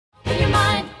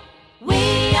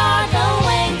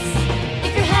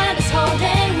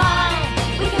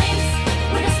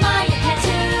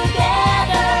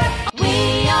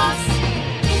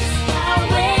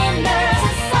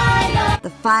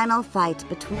final fight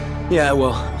between... Yeah,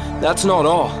 well, that's not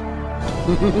all.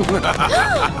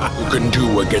 You can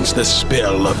do against the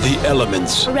spell of the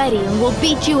elements. Ready, and we'll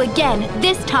beat you again.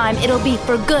 This time it'll be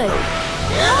for good.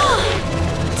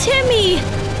 Timmy!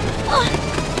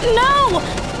 No!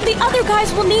 The other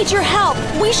guys will need your help.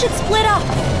 We should split up.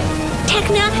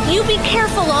 Tecna, you be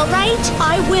careful, all right?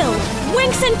 I will.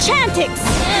 Winx Enchantix!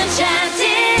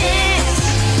 Enchantix!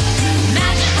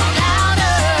 Magical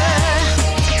powder!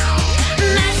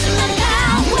 Maximum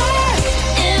power!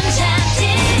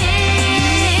 Enchantix!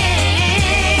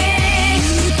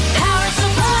 Power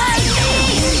supply!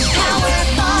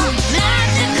 Powerful!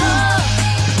 Magical!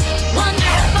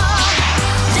 Wonderful!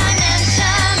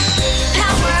 Dimension!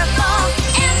 Powerful!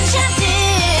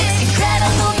 Enchantix!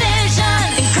 Incredible vision!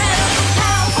 Incredible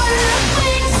power!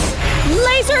 Winx!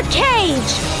 Laser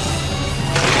Cage!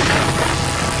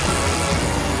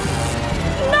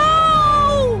 No!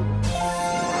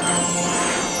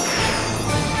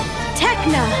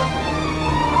 Tecna!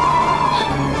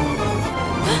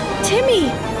 Timmy!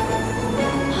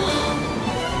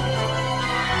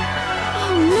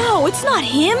 Oh no, it's not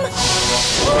him!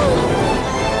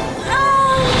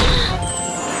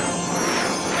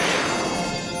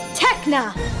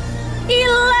 Tecna!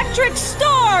 Electric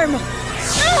Storm!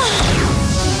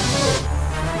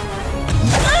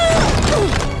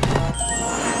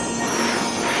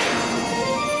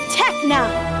 Tecna!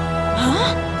 Huh?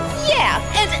 Yeah,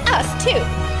 and us too.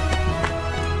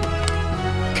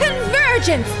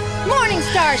 Convergence!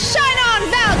 Morningstar, shine on,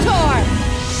 Valtor!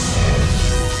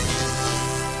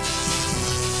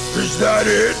 Is that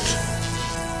it?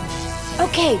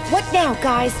 Okay, what now,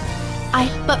 guys?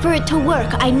 But for it to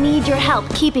work, I need your help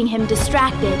keeping him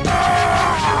distracted.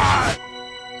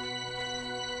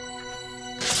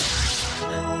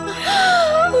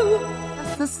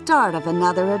 That's the start of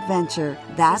another adventure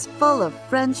that's full of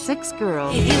French 6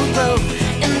 girls. You grow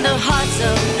in the hearts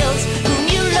of those